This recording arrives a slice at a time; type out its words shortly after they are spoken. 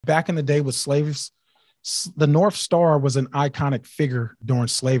Back in the day with slaves, the North Star was an iconic figure during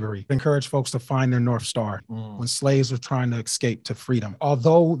slavery. It encouraged folks to find their North Star when slaves were trying to escape to freedom.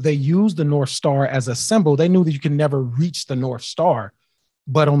 Although they used the North Star as a symbol, they knew that you could never reach the North Star.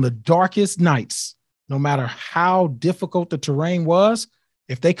 But on the darkest nights, no matter how difficult the terrain was,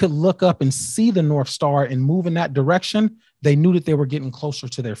 if they could look up and see the North Star and move in that direction, they knew that they were getting closer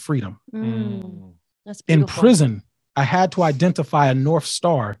to their freedom. That's beautiful. In prison, I had to identify a North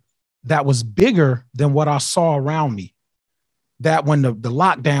Star that was bigger than what I saw around me. That when the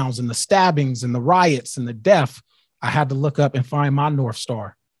lockdowns and the stabbings and the riots and the death, I had to look up and find my North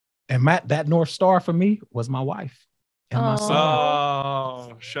Star. And that North Star for me was my wife and my son.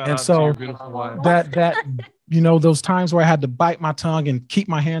 Oh, shout and out so to your beautiful wife. that those times where I had to bite my tongue and keep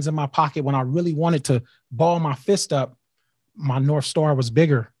my hands in my pocket when I really wanted to ball my fist up, my North Star was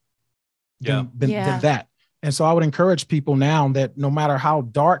bigger than that. And so I would encourage people now that no matter how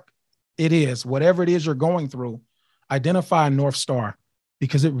dark it is, whatever it is you're going through, identify a North Star,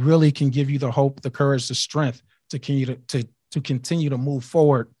 because it really can give you the hope, the courage, the strength to continue to move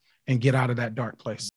forward and get out of that dark place.